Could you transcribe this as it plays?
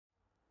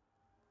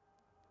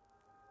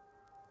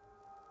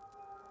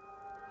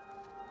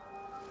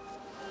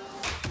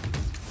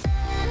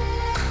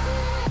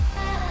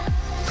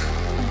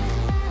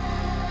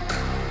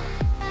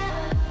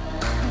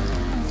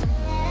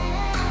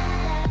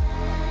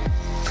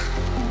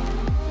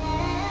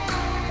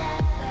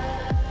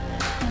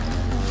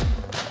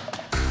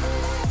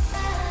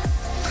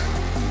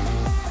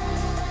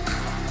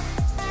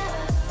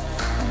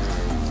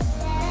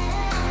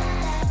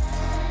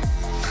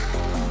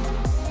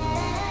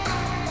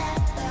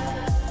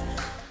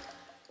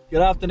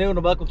Good afternoon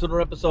and welcome to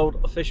another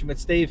episode of Fishing with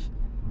Steve.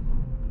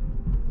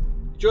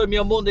 Join me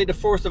on Monday the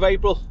 1st of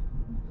April.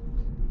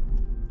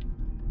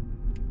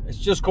 It's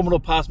just coming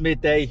up past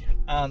midday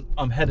and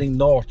I'm heading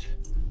north.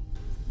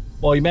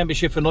 My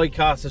membership for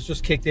NICAS has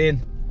just kicked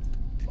in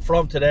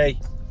from today.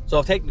 So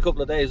I've taken a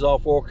couple of days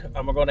off work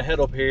and we're going to head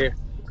up here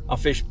and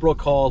fish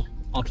Brookhall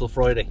until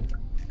Friday.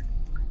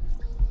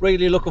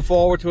 Really looking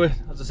forward to it.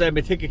 As I said,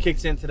 my ticket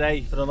kicks in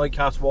today for the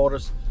NICAS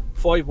waters.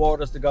 5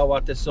 waters to go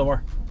at this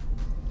summer.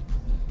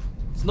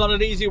 It's not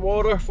an easy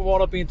water from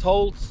what I've been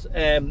told.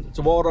 It's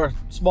a water,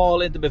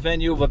 small intimate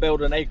venue of about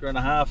 1.5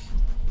 acres.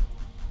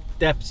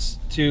 Depths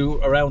to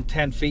around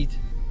 10 feet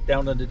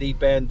down in the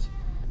deep end.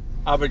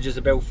 Average is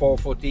about 4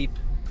 foot deep.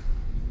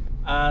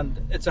 And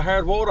it's a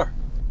hard water.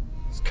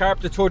 It's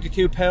carp to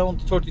 32 pound,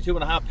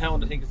 32.5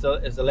 pound I think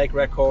is the lake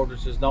record,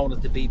 which is known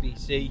as the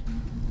BBC,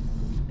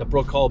 the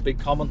Brookhall Big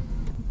Common.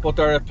 But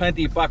there are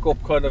plenty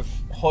backup kind of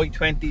high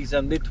 20s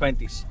and mid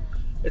 20s.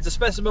 It's a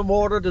specimen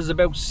water. There's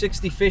about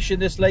 60 fish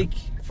in this lake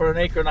for 1.5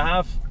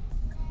 acres.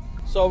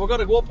 So we're going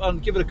to go up and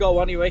give it a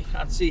go anyway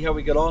and see how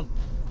we get on.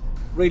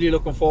 Really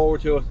looking forward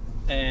to it.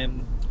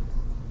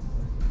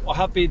 What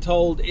I have been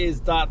told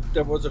is that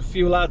there was a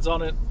few lads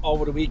on it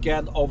over the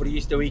weekend, over the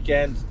Easter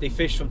weekend. They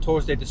fished from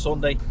Thursday to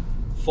Sunday.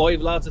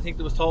 5 lads I think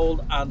there was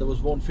told, and there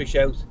was 1 fish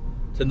out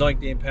to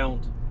 19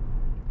 pound.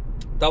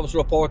 That was a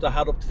report I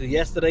had up to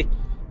yesterday.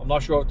 I'm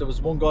not sure if there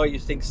was one guy you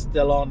think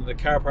still on the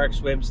car park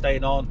swim,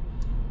 staying on,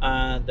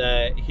 and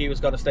he was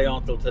going to stay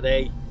on till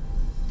today.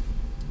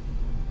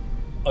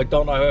 I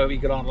don't know how he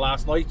got on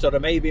last night, so there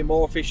may be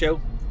more fish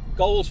out.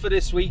 Goals for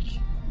this week,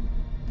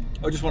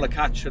 I just want to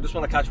catch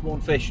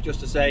 1 fish just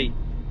to say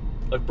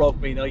I've broke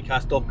me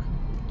NICAS duck.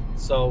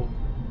 So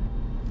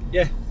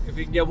yeah, if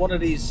we can get one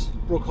of these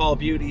Brookhall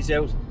beauties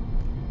out,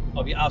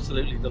 I'll be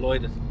absolutely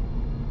delighted.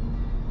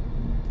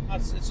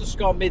 It's just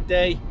gone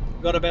midday.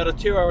 We've got about a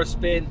 2-hour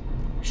spin.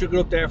 We should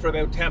get up there for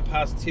about 10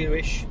 past 2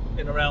 ish,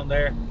 in around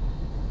there.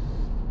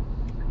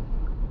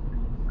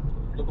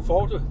 Looking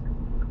forward to it.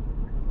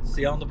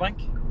 See you on the bank.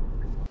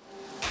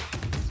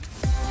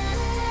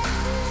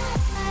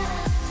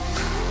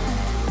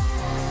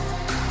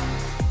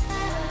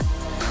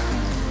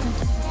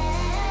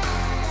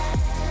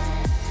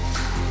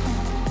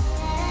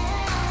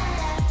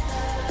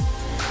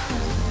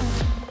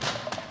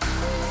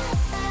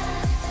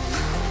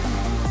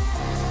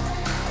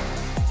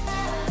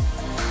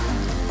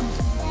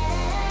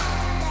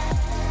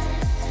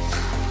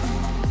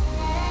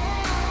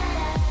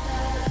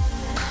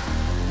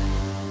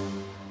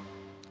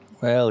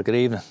 Well, good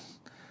evening.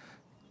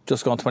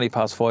 Just gone 20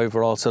 past 5.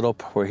 We're all set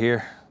up. We're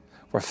here.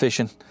 We're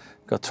fishing.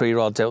 Got 3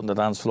 rods out on the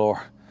dance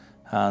floor,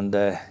 and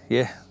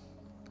yeah,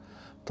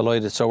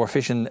 delighted. So we're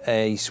fishing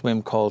a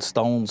swim called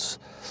Stones.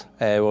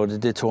 When they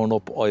did turn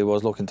up, I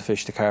was looking to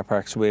fish the car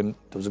park swim.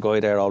 There was a guy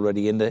there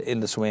already in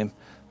the swim,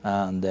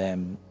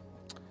 and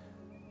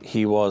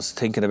he was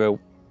thinking about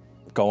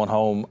going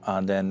home,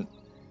 and then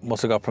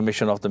must have got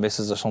permission off the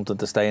missus or something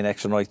to stay an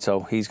extra night. So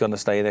he's going to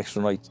stay an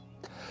extra night.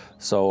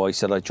 So I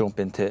said I'd jump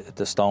into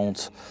the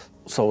Stones.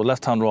 So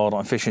left-hand rod,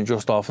 I'm fishing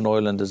just off an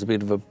island. There's a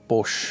bit of a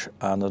bush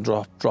and a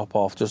drop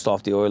off just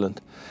off the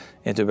island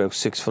into about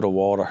 6 foot of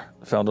water.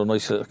 Found a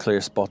nice little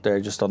clear spot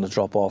there just on the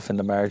drop off in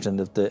the margin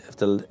of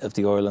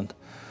the island.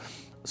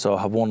 So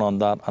I have one on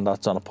that, and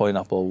that's on a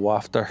pineapple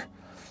wafter.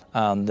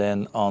 And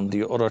then on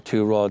the other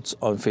 2 rods,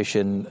 I'm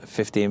fishing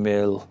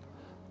 15mm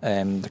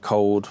the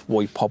code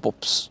white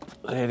pop-ups.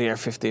 They are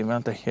 15,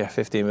 aren't they? Yeah,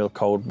 15mm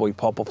code white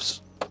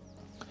pop-ups.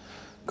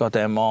 Got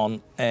them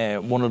on.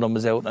 One of them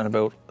is out in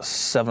about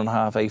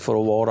 7.5, 8 foot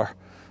of water,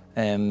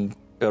 about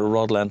a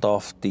rod length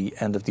off the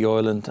end of the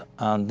island,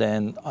 and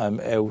then I'm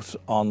out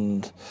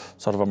on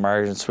sort of a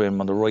margin swim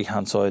on the right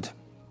hand side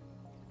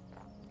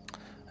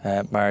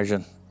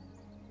margin,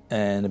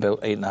 and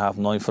about 8.5,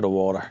 9 foot of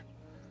water.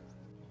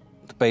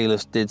 The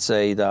bailiffs did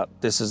say that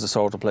this is the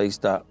sort of place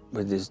that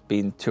with there's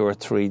been 2 or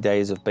 3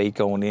 days of bait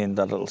going in,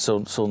 that it'll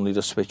suddenly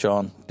just switch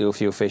on, do a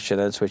few fish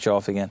and then switch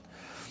off again.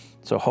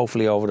 So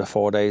hopefully over the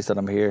 4 days that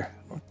I'm here,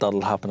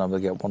 that'll happen and we'll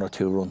get 1 or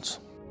 2 runs.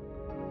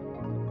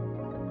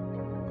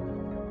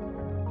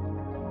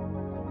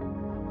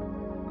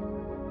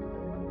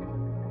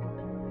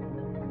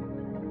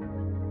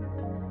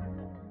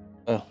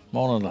 Well,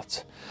 morning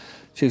lads.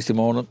 Tuesday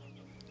morning,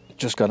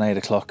 just gone 8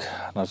 o'clock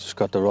and I've just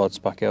got the rods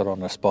back out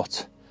on their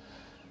spots.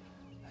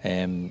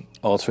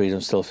 All 3 of them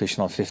still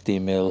fishing on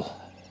 15mm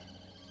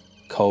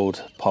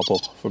code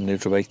pop-up from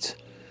neutral baits.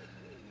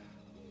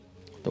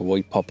 The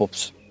white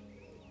pop-ups.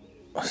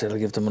 I said I'll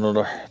give them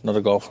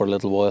another go for a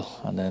little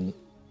while, and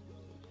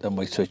then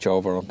we switch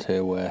over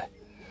onto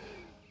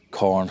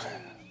corn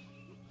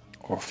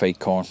or fake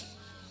corn.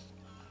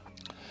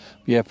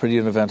 Yeah, pretty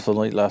uneventful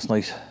night last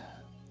night.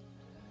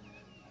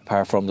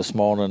 Apart from this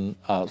morning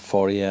at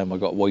 4 AM, I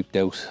got wiped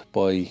out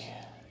by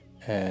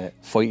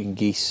fighting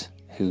geese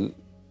who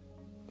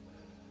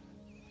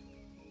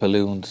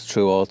ballooned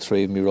through all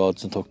 3 of my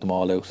rods and took them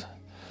all out.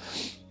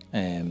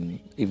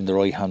 Even the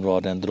right hand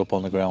rod ended up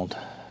on the ground.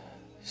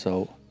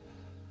 So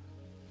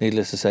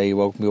Needless to say, he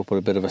woke me up with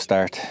a bit of a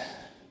start,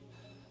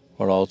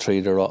 where all three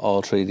of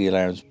the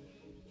alarms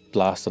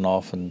blasting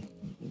off and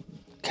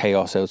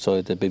chaos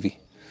outside the bivvy.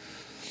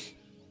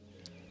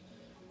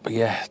 But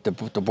yeah, the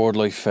bird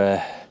life,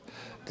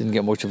 didn't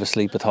get much of a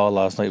sleep at all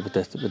last night with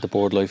the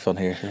bird life on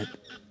here,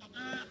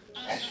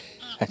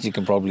 as you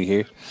can probably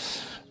hear.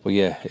 But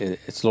yeah,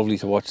 it's lovely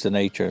to watch the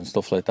nature and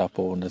stuff like that,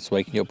 but when it's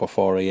waking you up at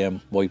 4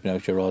 AM, wiping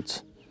out your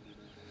rods,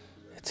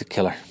 it's a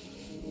killer.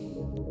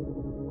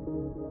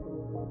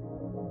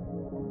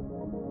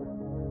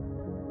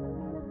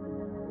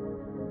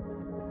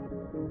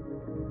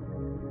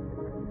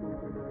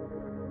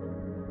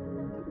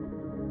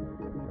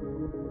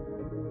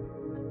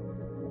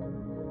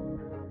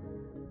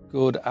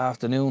 Good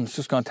afternoon. It's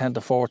just gone 10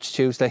 to 4, it's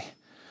Tuesday,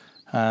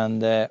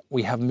 and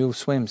we have moved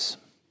swims.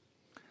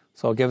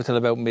 So I'll give it till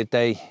about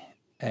midday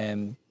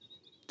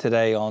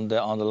today on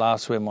the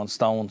last swim on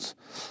stones,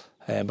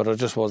 but I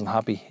just wasn't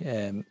happy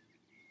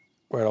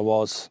where I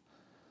was.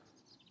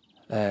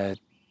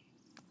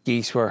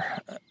 Geese were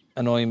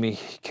annoying me,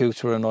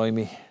 coots were annoying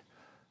me,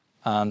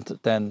 and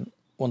then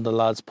one of the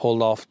lads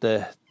pulled off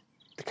the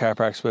car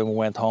park swim and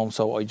went home,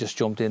 so I just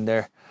jumped in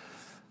there.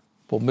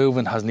 But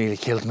moving has nearly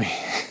killed me.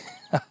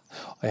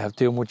 I have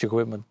too much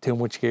equipment, too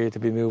much gear to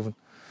be moving.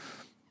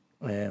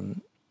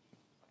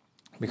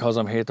 Because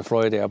I'm here till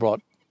Friday, I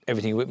brought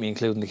everything with me,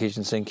 including the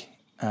kitchen sink.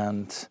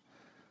 And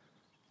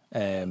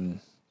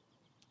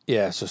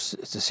yeah, it's a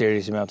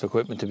serious amount of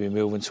equipment to be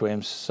moving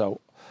swims.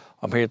 So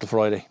I'm here till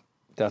Friday.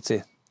 That's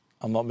it.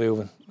 I'm not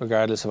moving,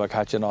 regardless if I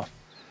catch it or not.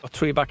 Got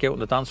 3 back out on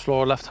the dance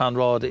floor. Left-hand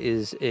rod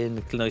is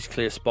in a nice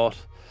clear spot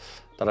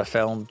that I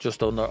found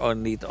just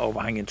underneath the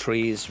overhanging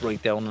trees,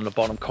 right down in the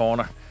bottom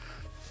corner.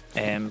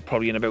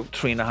 Probably in about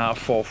 3.5 to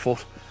 4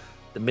 foot.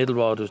 The middle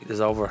rod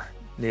is over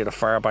near the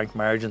far bank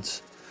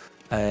margins,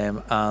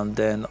 and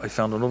then I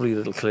found a lovely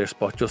little clear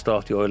spot just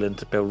off the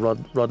island,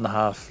 about rod and a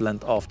half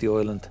length off the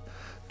island,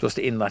 just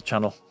in that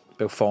channel,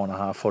 about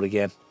 4.5 foot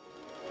again.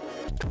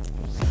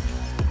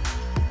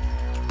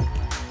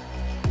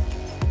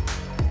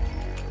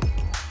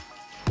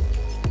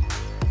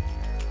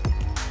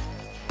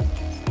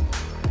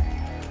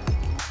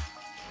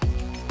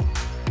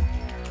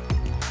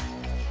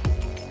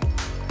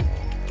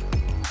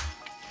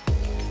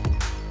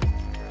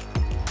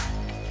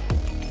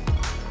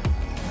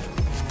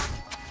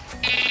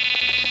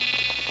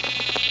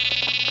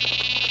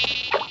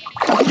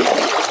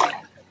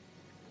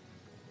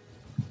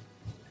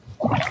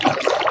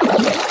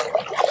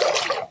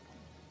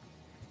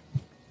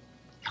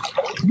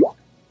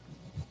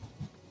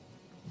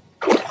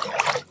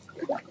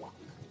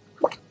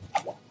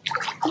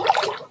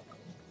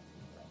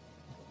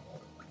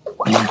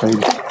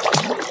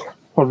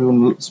 Probably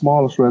one of the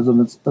smallest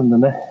residents in the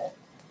net.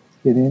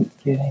 Get in,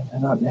 they're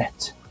not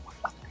net.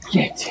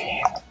 Get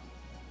in.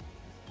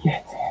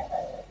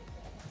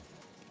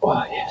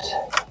 Oh, yes.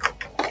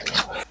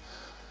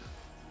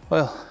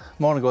 Well,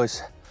 morning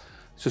guys.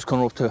 It's just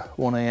coming up to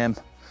 1 AM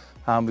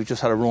and we've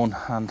just had a run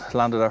and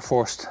landed our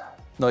first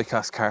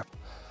NICAS carp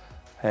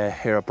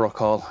here at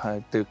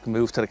Brookhall. The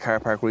move to the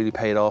car park really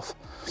paid off.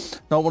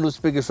 Not one of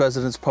the biggest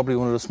residents, probably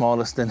one of the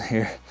smallest in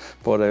here,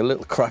 but a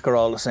little cracker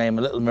all the same,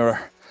 a little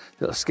mirror,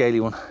 little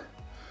scaly one.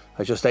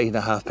 Just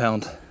 8.5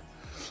 pound,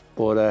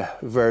 but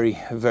very,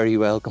 very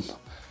welcome.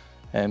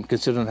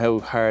 Considering how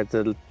hard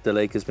the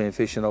lake has been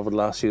fishing over the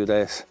last few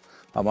days,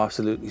 I'm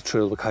absolutely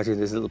thrilled with catching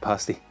this little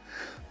pasty.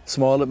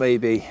 Small it may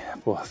be,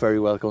 but very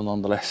welcome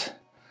nonetheless.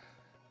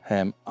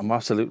 I'm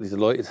absolutely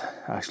delighted,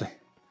 actually.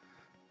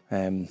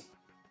 Came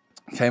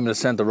in the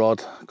centre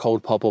rod,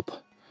 cold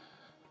pop-up,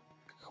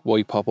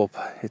 white pop-up.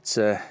 It's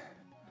a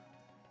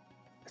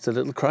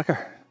little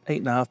cracker,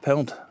 8.5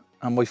 pound,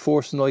 and my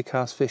first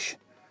NICAS fish.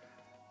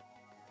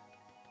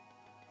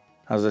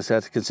 As I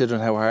said, considering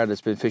how hard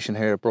it's been fishing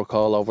here at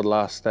Brookhall over the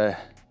last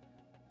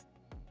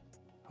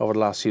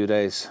few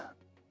days,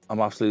 I'm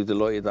absolutely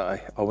delighted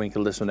that I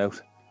winkled this one out.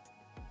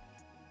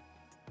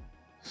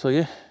 So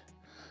yeah,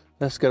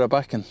 let's get her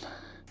back and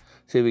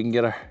see if we can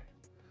get her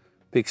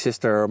big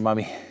sister or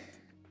mammy.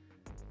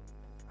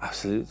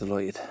 Absolutely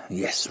delighted.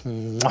 Yes,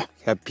 mwah,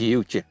 you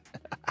beauty.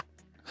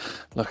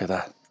 Look at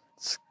that.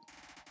 Let's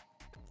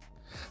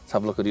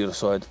have a look at the other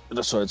side. The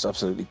other side's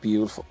absolutely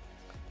beautiful.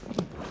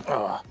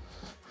 Oh.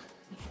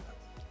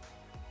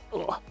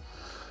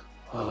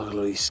 Oh, look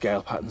at these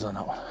scale patterns on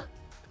that one.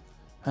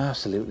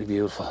 Absolutely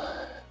beautiful.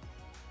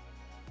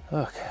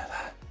 Look at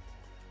that.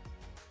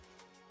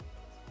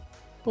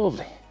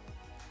 Lovely.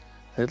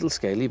 Little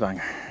scaly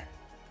banger.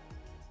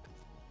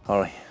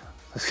 Alright,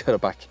 let's get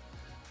it back.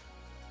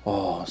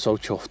 Oh, I'm so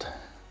chuffed.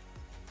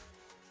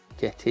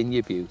 Get in,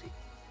 you beauty.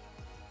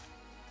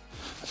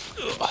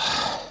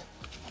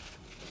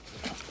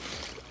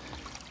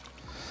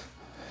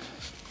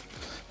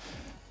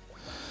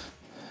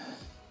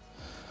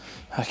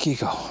 Back you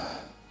go.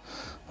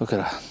 Look at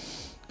that.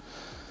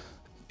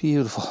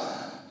 Beautiful.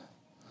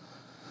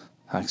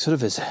 Thanks for the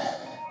visit.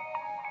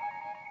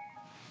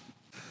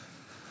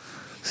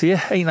 So yeah,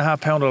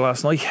 8.5 pounder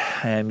last night.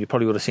 You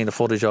probably would have seen the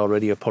footage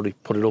already. I probably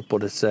put it up,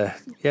 but it's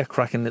yeah,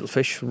 cracking little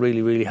fish.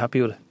 Really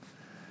happy with it.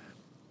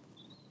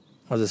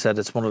 As I said,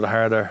 it's one of the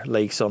harder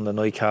lakes on the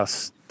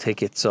NICAS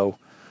ticket, so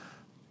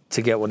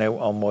to get one out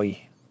on my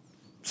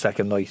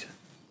second night,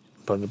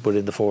 but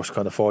within the first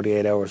kind of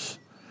 48 hours,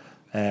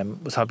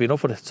 was happy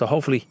enough with it. So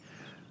hopefully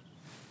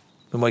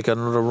we might get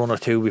another run or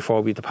two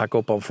before we have to pack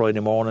up on Friday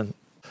morning.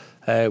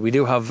 We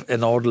do have a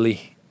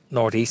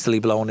northeasterly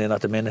blowing in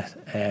at the minute.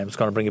 It's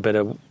going to bring a bit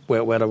of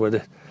wet weather with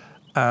it,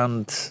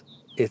 and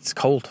it's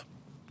cold.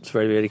 It's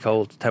very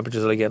cold.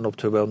 Temperatures are getting up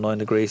to about 9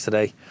 degrees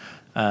today,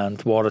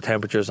 and water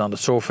temperatures on the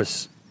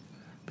surface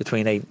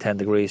between 8 and 10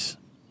 degrees.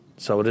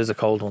 So it is a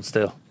cold one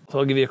still. So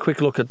I'll give you a quick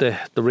look at the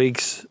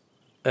rigs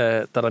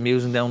that I'm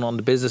using down on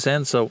the business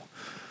end. So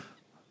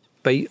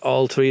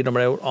all three of them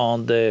are out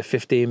on the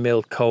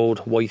 15mm code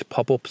white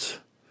pop-ups.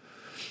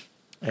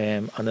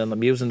 And then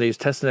I'm using these,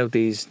 testing out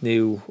these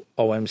new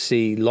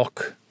OMC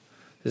lock.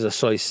 This is a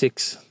size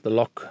 6, the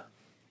lock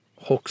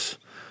hooks.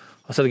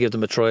 I said I'd give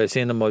them a try. I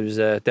seen them, I was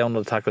down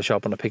at the tackle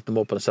shop and I picked them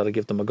up and I said I'd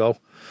give them a go.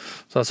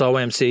 So that's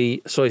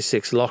OMC size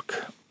 6 lock.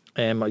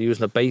 I'm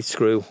using a bait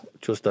screw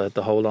just to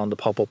hold on the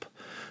pop-up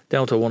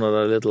down to one of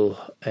the little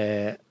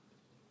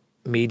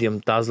medium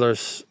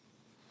dazzlers.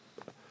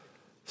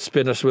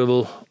 Spinner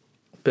swivel,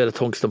 bit of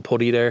tungsten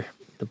putty there.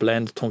 The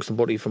blend tungsten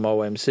putty from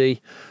OMC.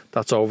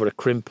 That's over the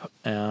crimp,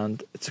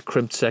 and it's a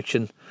crimped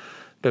section,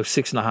 about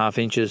 6.5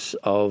 inches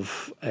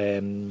of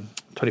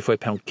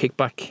 25-pound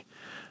kickback,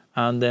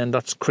 and then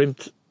that's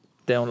crimped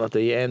down at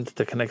the end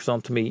that connects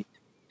onto me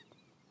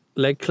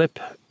leg clip,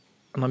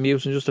 and I'm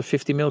using just a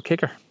 50mm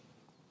kicker.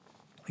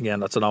 Again,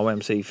 that's an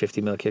OMC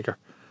 50mm kicker.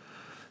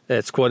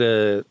 It's quite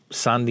a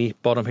sandy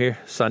bottom here,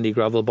 sandy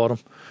gravel bottom,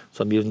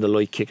 so I'm using the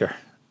light kicker,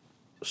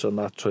 so I'm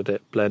not trying to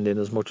blend in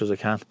as much as I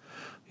can.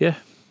 Yeah.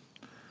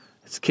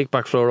 It's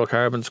kickback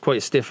fluorocarbon. It's quite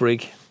a stiff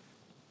rig,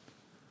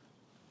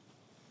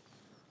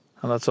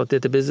 and that's what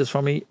did the business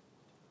for me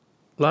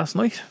last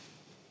night.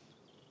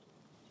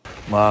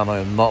 Man, I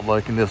am not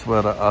liking this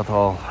weather at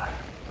all.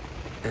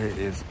 It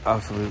is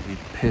absolutely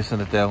pissing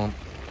it down.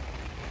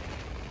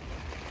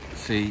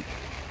 See,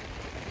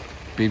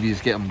 BB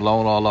is getting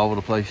blown all over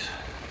the place.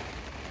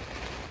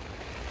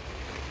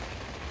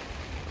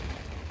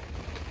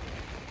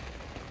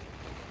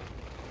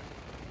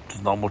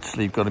 There's not much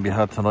sleep going to be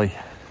had tonight.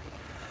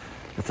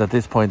 It's at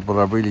this point, but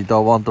I really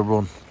don't want to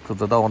run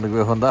because I don't want to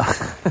go on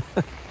that.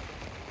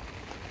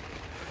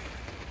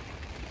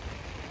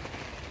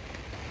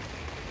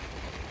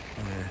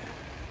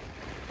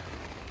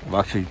 I've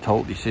actually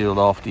totally sealed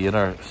off the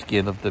inner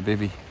skin of the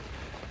bivvy.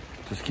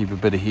 Just keep a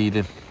bit of heat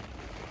in.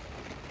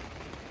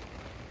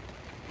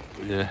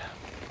 But yeah.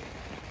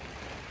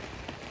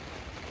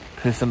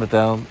 Pissing it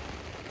down.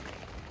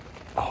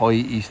 High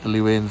easterly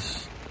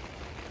winds.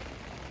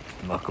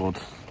 Not good.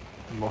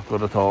 Not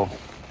good at all.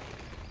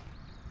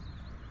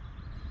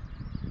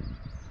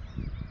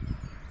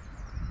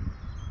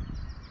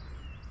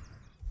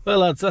 Well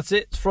lads, that's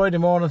it. It's Friday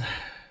morning,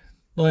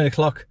 9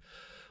 o'clock.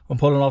 I'm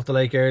pulling off the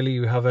lake early.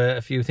 We have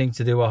a few things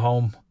to do at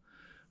home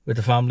with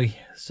the family,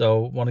 so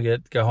want to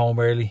get home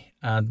early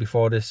and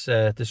before this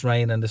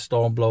rain and this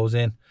storm blows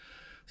in.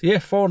 So yeah,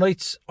 4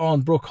 nights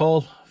on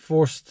Brookhall,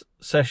 first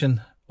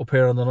session up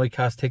here on the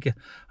NICAS ticket,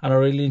 and I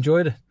really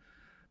enjoyed it.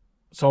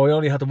 So I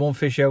only had the one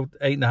fish out,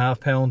 8.5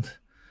 pound,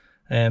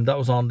 and that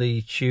was on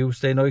the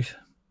Tuesday night.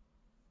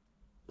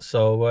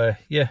 So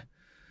yeah,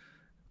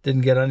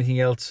 didn't get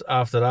anything else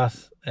after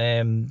that.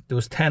 There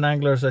was 10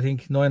 anglers, I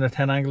think 9 or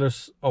 10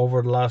 anglers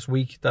over the last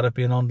week that have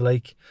been on the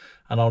lake,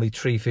 and only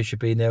 3 fish have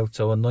been out.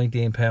 So a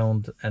 19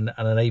 pound and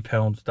an 8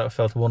 pound that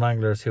fell to one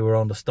anglers who were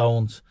on the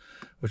stones,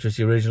 which was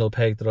the original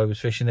peg that I was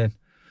fishing in.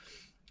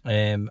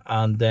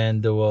 And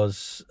then there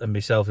was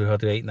myself who had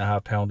the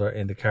 8.5 pounder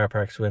in the car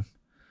park swim.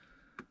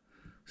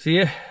 So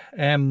yeah,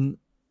 I don't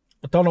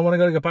know when I'm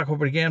going to get back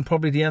up again,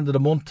 probably the end of the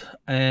month.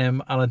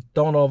 And I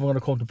don't know if I'm going to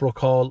come to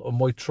Brookhall. I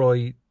might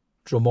try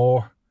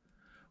Drumore,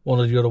 one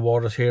of the other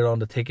waters here on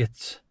the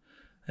tickets,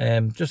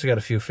 just to get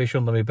a few fish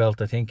under my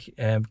belt. I think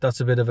that's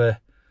a bit of a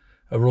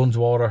runs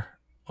water,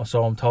 or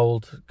so I'm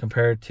told,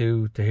 compared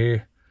to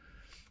here.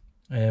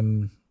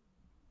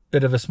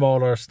 Bit of a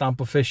smaller stamp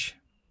of fish,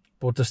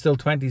 but there's still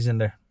 20s in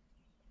there.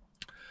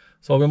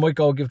 So we might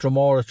go give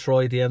Drumore a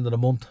try at the end of the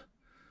month.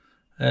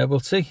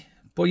 We'll see.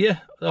 But yeah,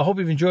 I hope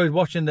you've enjoyed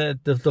watching the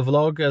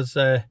vlog, as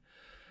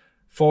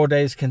 4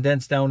 days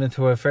condensed down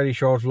into a very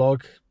short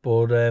vlog.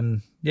 But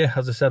yeah,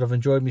 as I said, I've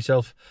enjoyed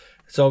myself.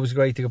 It's always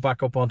great to go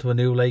back up onto a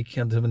new lake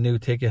and to a new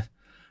ticket,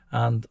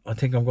 and I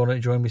think I'm going to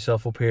enjoy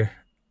myself up here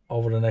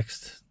over the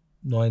next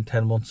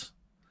 9-10 months.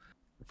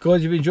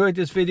 Guys, if you enjoyed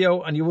this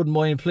video and you wouldn't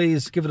mind,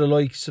 please give it a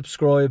like,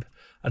 subscribe,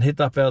 and hit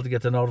that bell to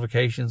get the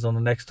notifications on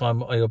the next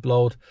time I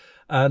upload.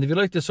 And if you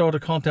like this sort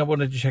of content, why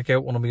don't you check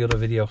out one of my other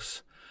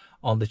videos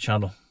on the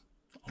channel.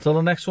 Until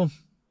the next one,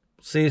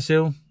 see you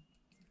soon.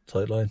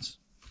 Tight lines.